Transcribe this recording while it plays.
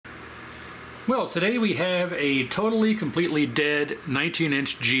Well, today we have a totally, completely dead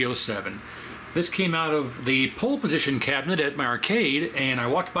 19-inch G07. This came out of the pole position cabinet at my arcade, and I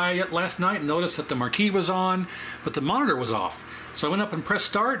walked by it last night and noticed that the marquee was on, but the monitor was off. So I went up and pressed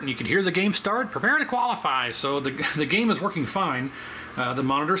start, and you could hear the game start, prepare to qualify. So the game is working fine. The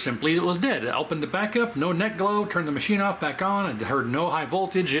monitor simply was dead. I opened it back up, no net glow, turned the machine off, back on, and heard no high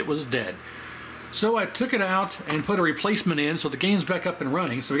voltage, it was dead. So I took it out and put a replacement in, so the game's back up and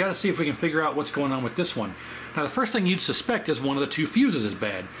running. So we got to see if we can figure out what's going on with this one. Now the first thing you'd suspect is one of the two fuses is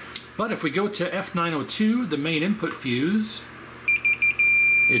bad. But if we go to F902, the main input fuse,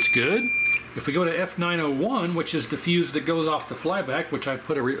 it's good. If we go to F901, which is the fuse that goes off the flyback, which I've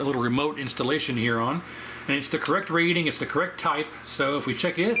put a little remote installation here on, and it's the correct rating, it's the correct type, so if we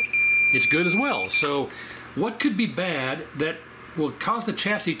check it, it's good as well. So what could be bad that will cause the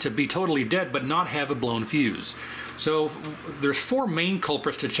chassis to be totally dead but not have a blown fuse? So there's four main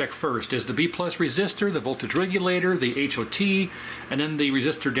culprits to check first. Is the B+ resistor, the voltage regulator, the HOT, and then the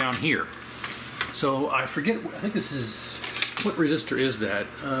resistor down here. So I forget, I think this is, what resistor is that?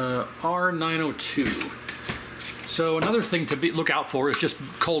 R902. So another thing to look out for is just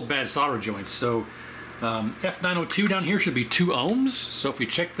cold bad solder joints. So F902 down here should be 2 ohms. So if we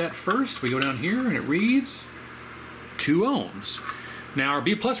check that first, we go down here and it reads 2 ohms. Now our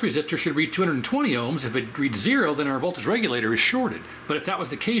B+ resistor should read 220 ohms. If it reads 0, then our voltage regulator is shorted. But if that was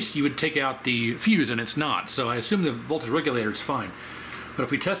the case, you would take out the fuse, and it's not. So I assume the voltage regulator is fine. But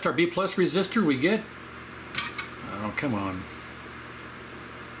if we test our B+ resistor, we get, oh come on,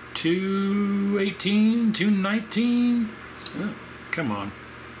 218, 219, oh, come on.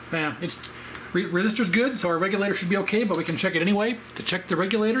 Yeah, resistor's good, so our regulator should be okay, but we can check it anyway. To check the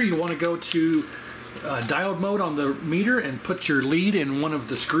regulator, you want to go to diode mode on the meter and put your lead in one of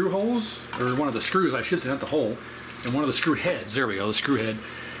the screw holes, or one of the screws, I should say, not the hole, and one of the screw heads. There we go, the screw head.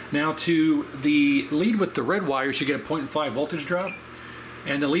 Now to the lead with the red wire, you should get a 0.5 voltage drop,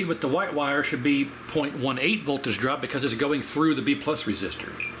 and the lead with the white wire should be 0.18 voltage drop because it's going through the B+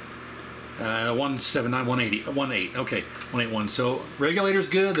 resistor. 179, 180, 18, okay, 181. So regulator's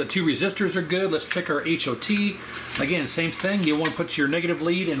good, the 2 resistors are good. Let's check our HOT. Again, same thing, you want to put your negative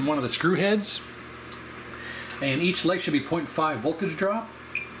lead in one of the screw heads, and each leg should be 0.5 voltage drop,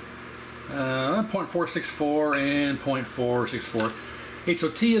 0.464 and 0.464.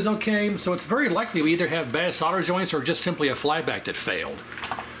 HOT is okay, so it's very likely we either have bad solder joints or just simply a flyback that failed.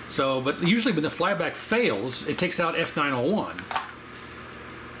 So, but usually when the flyback fails, it takes out F901.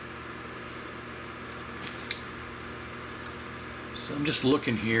 So I'm just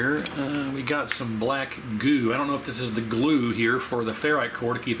looking here. We got some black goo. I don't know if this is the glue here for the ferrite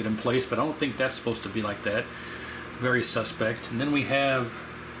core to keep it in place, but I don't think that's supposed to be like that. Very suspect. And then we have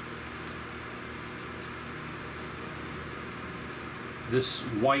this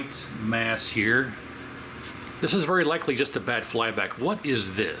white mass here. This is very likely just a bad flyback. What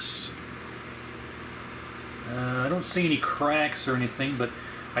is this? I don't see any cracks or anything, but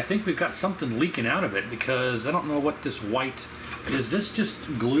I think we've got something leaking out of it because I don't know what this white is. This just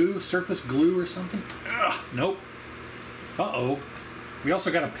glue, surface glue or something? Ugh, nope. Uh-oh. We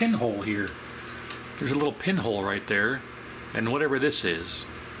also got a pinhole here. There's a little pinhole right there, and whatever this is.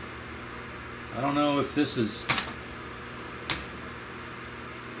 I don't know if this is...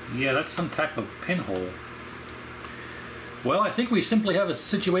 Yeah, that's some type of pinhole. Well, I think we simply have a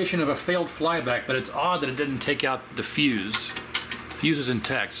situation of a failed flyback, but it's odd that it didn't take out the fuse. Fuse is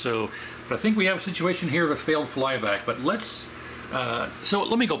intact, so... But I think we have a situation here of a failed flyback, but let's... so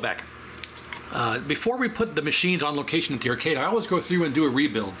let me go back. Before we put the machines on location at the arcade, I always go through and do a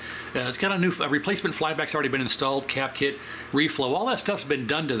rebuild. It's got a replacement flyback's already been installed, cap kit, reflow, all that stuff's been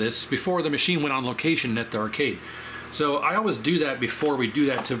done to this before the machine went on location at the arcade. So I always do that before we do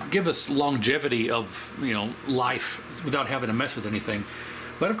that to give us longevity of, you know, life without having to mess with anything.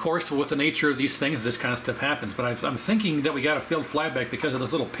 But of course, with the nature of these things, this kind of stuff happens. But I'm thinking that we got a failed flyback because of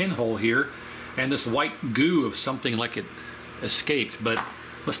this little pinhole here and this white goo of something like it escaped. But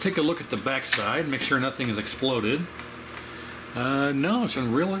let's take a look at the back side, make sure nothing has exploded. No, it's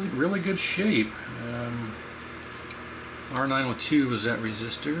in really good shape. R902 is that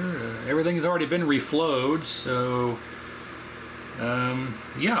resistor. Everything has already been reflowed, so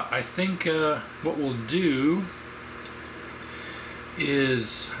yeah, I think what we'll do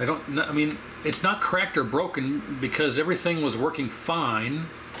is, I mean, it's not cracked or broken because everything was working fine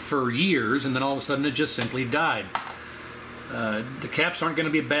for years, and then all of a sudden it just simply died. The caps aren't going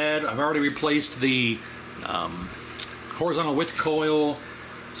to be bad. I've already replaced the horizontal width coil,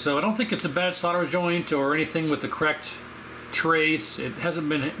 so I don't think it's a bad solder joint or anything with the cracked trace. It hasn't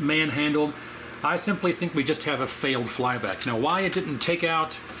been manhandled. I simply think we just have a failed flyback. Now, why it didn't take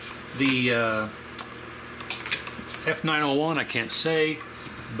out The F901 I can't say,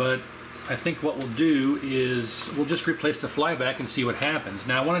 but I think what we'll do is we'll just replace the flyback and see what happens.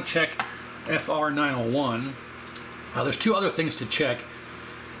 Now I want to check FR901. There's two other things to check.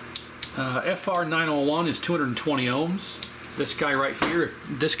 FR901 is 220 ohms. This guy right here, if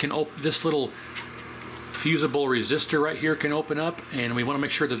this can open, this little fusible resistor right here can open up, and we want to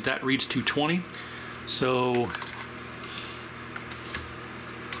make sure that that reads 220. So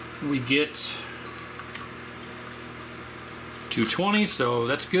we get 220, so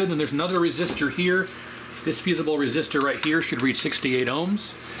that's good. And there's another resistor here. This fusible resistor right here should read 68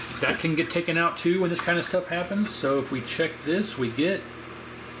 ohms. That can get taken out too when this kind of stuff happens. So if we check this, we get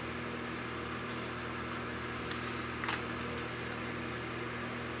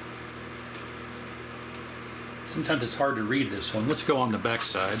sometimes it's hard to read this one. Let's go on the back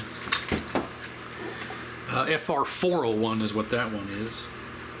side. FR401 is what that one is.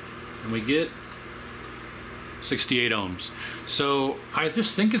 And we get 68 ohms. So I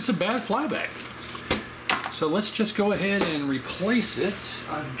just think it's a bad flyback. So let's just go ahead and replace it.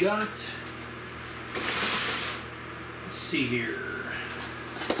 I've got, let's see here.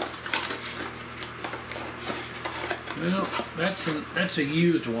 Well, that's a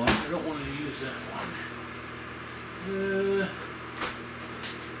used one. I don't want to use that one.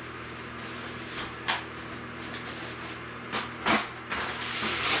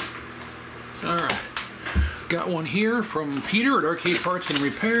 Alright, got one here from Peter at Arcade Parts and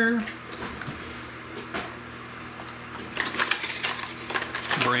Repair.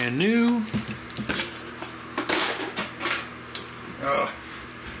 Brand new.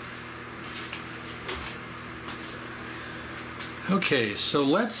 Okay, so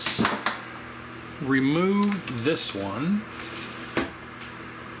let's remove this one.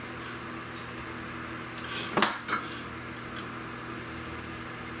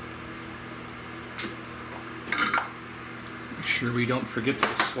 Make sure we don't forget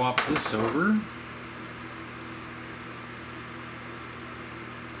to swap this over.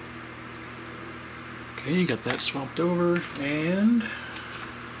 Okay, got that swapped over, and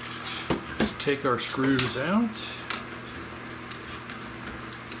let's take our screws out.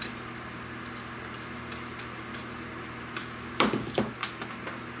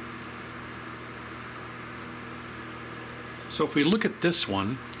 So if we look at this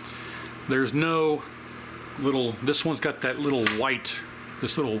one, there's no little, this one's got that little white,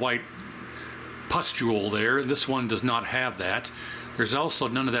 this little white pustule there. This one does not have that. There's also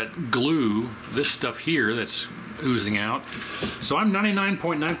none of that glue, this stuff here that's oozing out. So I'm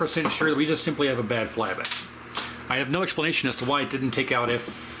 99.9% sure that we just simply have a bad flyback. I have no explanation as to why it didn't take out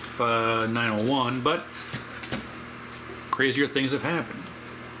F901, but crazier things have happened.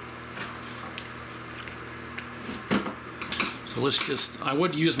 So let's just, I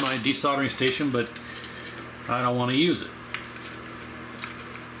would use my desoldering station, but I don't want to use it.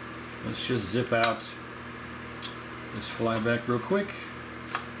 Let's just zip out this flyback real quick.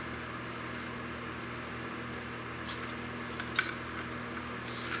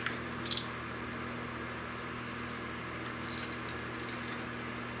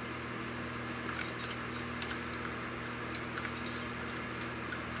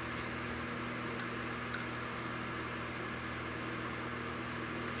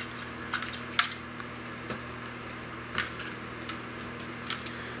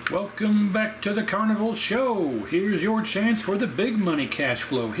 Welcome back to the Carnival Show. Here's your chance for the big money cash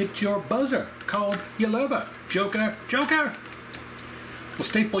flow. Hit your buzzer called your lover. Joker, Joker. We'll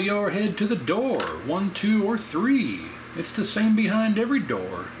staple your head to the door. 1, 2, or 3. It's the same behind every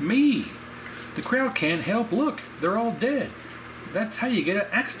door. Me. The crowd can't help. Look, they're all dead. That's how you get an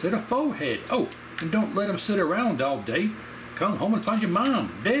axe to the forehead. Oh, and don't let them sit around all day. Come home and find your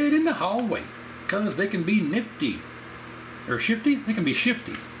mom dead in the hallway. 'Cause they can be nifty. Or shifty? They can be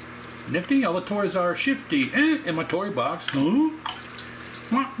shifty. Nifty? All the toys are shifty. In my toy box. Huh?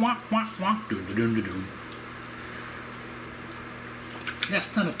 Wah, wah, wah, wah. Doom, doom, doom, doom.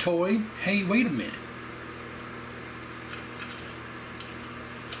 That's not a toy. Hey, wait a minute.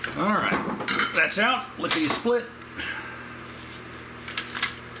 Alright. That's out. Lickety split.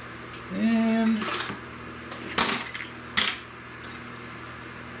 And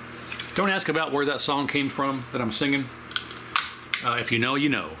don't ask about where that song came from that I'm singing. If you know, you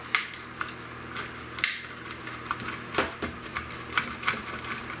know.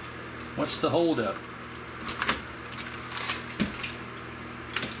 What's the holdup?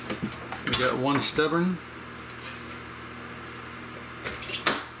 We got one stubborn.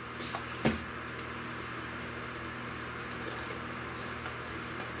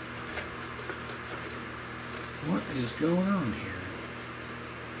 What is going on here?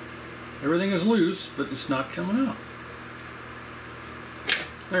 Everything is loose, but it's not coming out.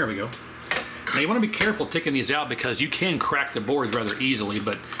 There we go. Now you want to be careful taking these out because you can crack the boards rather easily,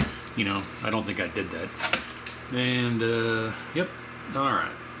 but you know, I don't think I did that. And yep, all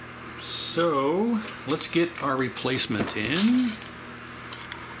right. So let's get our replacement in.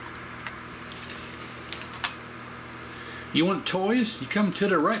 You want toys? You come to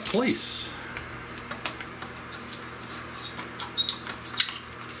the right place.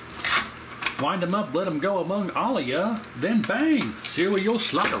 Wind them up, let them go among all of ya, then bang, serial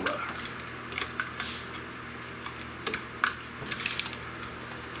slaughterer.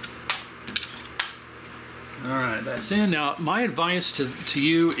 Alright, that's in. Now, my advice to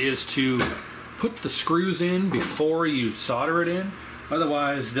you is to put the screws in before you solder it in,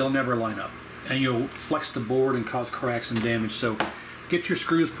 otherwise they'll never line up. And you'll flex the board and cause cracks and damage. So get your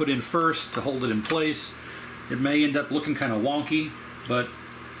screws put in first to hold it in place. It may end up looking kind of wonky, but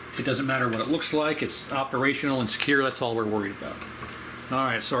it doesn't matter what it looks like. It's operational and secure. That's all we're worried about. All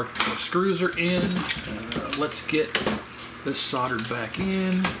right, so our screws are in. Let's get this soldered back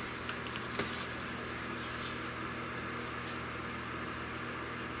in.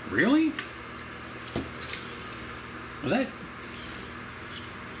 Really? Well,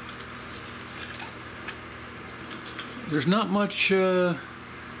 there's not much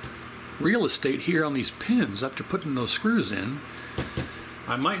real estate here on these pins after putting those screws in.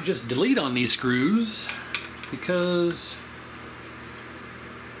 I might just delete on these screws because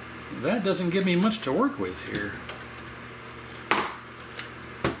that doesn't give me much to work with here.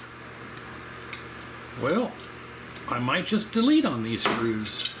 Well, I might just delete on these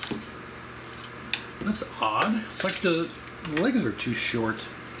screws. That's odd. It's like the legs are too short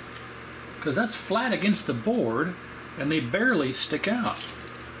because that's flat against the board and they barely stick out.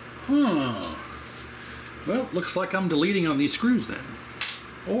 Huh. Well, looks like I'm deleting on these screws then.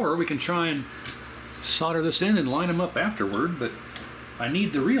 Or we can try and solder this in and line them up afterward, but I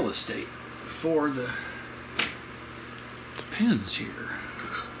need the real estate for the pins here.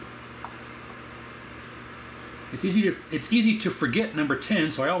 It's easy to forget number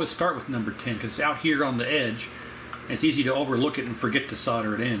 10, so I always start with number 10 because it's out here on the edge. And it's easy to overlook it and forget to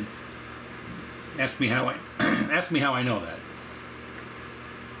solder it in. Ask me how I know that.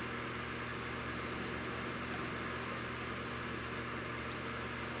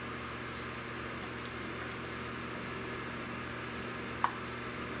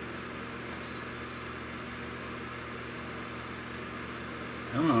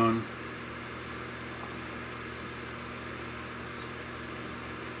 Come on.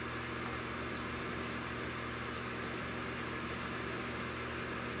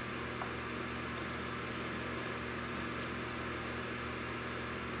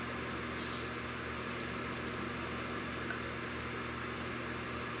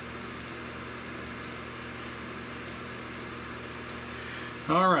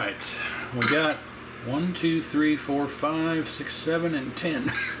 All right, we got 1, 2, 3, 4, 5, 6, 7, and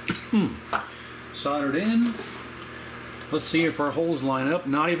 10 soldered in. Let's see if our holes line up.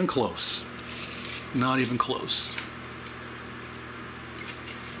 Not even close. Not even close.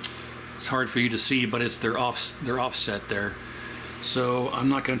 It's hard for you to see, but they're offset there. So I'm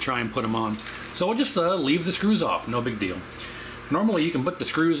not going to try and put them on. So we'll just leave the screws off. No big deal. Normally you can put the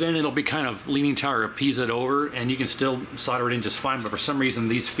screws in, it'll be kind of leaning tower, appease it over, and you can still solder it in just fine, but for some reason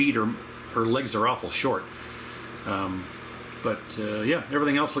these feet or legs are awful short. Yeah,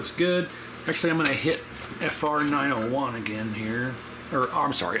 everything else looks good. Actually, I'm going to hit FR901 again here. Or,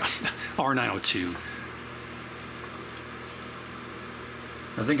 I'm sorry, R902.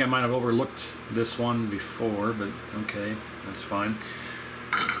 I think I might have overlooked this one before, but okay, that's fine.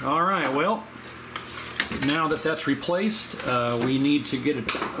 All right, well, now that that's replaced, we need to get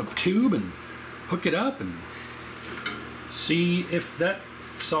a tube and hook it up and see if that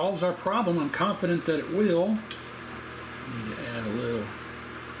solves our problem. I'm confident that it will. Need to add a little.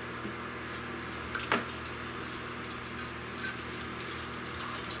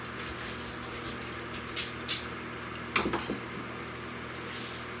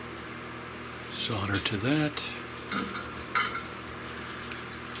 Solder to that.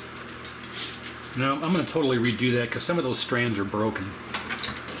 Now, I'm going to totally redo that because some of those strands are broken.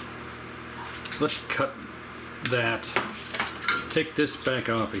 Let's cut that. Take this back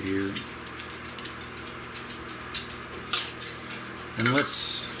off of here. And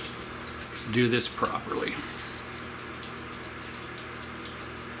let's do this properly.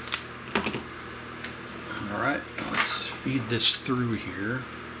 All right, let's feed this through here.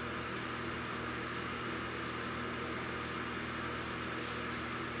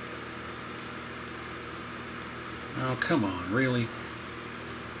 Oh, come on, really?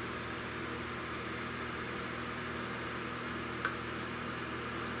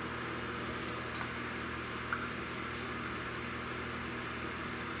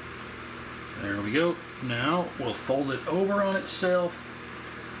 we go. Now we'll fold it over on itself.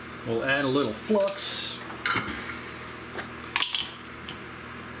 We'll add a little flux.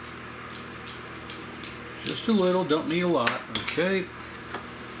 Just a little, don't need a lot, okay.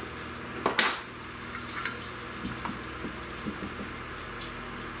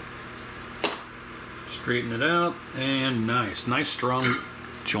 Straighten it out, and nice strong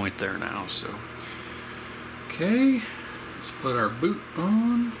joint there now, so. Okay, let's put our boot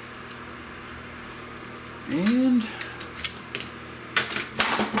on. And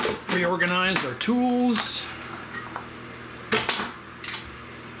reorganize our tools.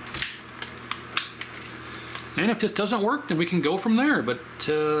 And if this doesn't work, then we can go from there. But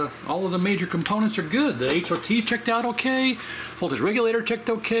all of the major components are good. The HOT checked out okay. Voltage regulator checked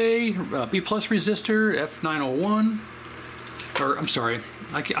okay. B plus resistor, F901. Or, I'm sorry,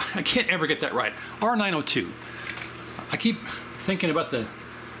 I can't ever get that right. R902. I keep thinking about the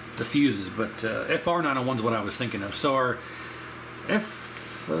fuses, but FR901 is what I was thinking of. So our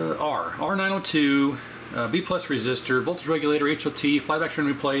R902, B plus resistor, voltage regulator, HOT, flyback's been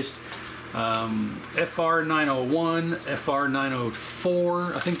replaced. FR901,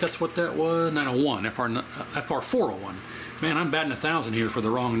 FR904, I think that's what that was, 901, FR401. Man, I'm batting 1,000 here for the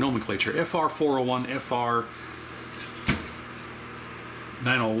wrong nomenclature. FR401,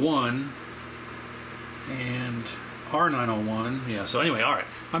 FR901, and R901. Yeah, so anyway, all right,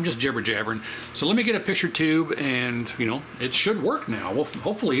 I'm just jibber-jabbering. So let me get a picture tube, and, you know, it should work now. Well,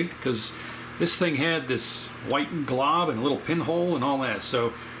 hopefully, because this thing had this white glob and a little pinhole and all that,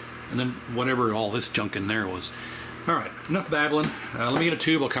 so... And then whatever all this junk in there was. All right, enough babbling. Let me get a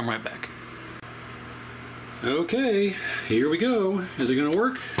tube, I'll come right back. Okay, here we go. Is it gonna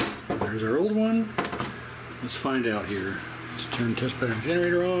work? There's our old one. Let's find out here. Let's turn test pattern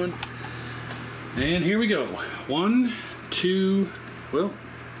generator on. And here we go. 1, 2, well,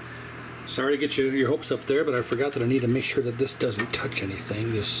 sorry to get your hopes up there, but I forgot that I need to make sure that this doesn't touch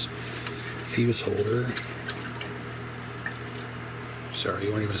anything, this fuse holder. Sorry,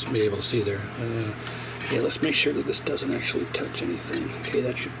 you weren't even be able to see there. Yeah, let's make sure that this doesn't actually touch anything. Okay,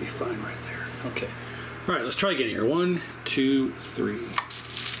 that should be fine right there. Okay. All right, let's try again here. 1, 2, 3.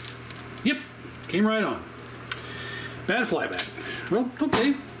 Yep, came right on. Bad flyback. Well,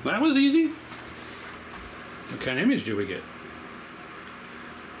 okay, that was easy. What kind of image do we get?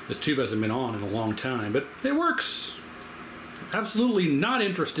 This tube hasn't been on in a long time, but it works. Absolutely not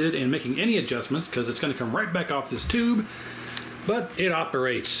interested in making any adjustments because it's going to come right back off this tube. But it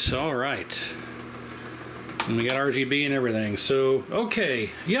operates, all right. And we got RGB and everything. So,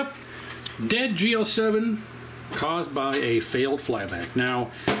 okay, yep. Dead G07 caused by a failed flyback. Now,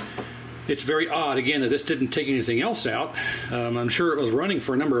 it's very odd, again, that this didn't take anything else out. I'm sure it was running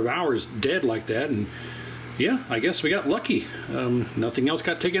for a number of hours dead like that. And yeah, I guess we got lucky. Nothing else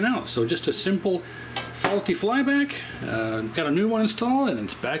got taken out. So just a simple faulty flyback. Got a new one installed and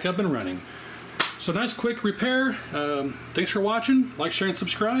it's back up and running. So nice quick repair. Thanks for watching. Like, share, and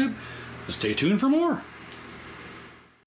subscribe. Stay tuned for more.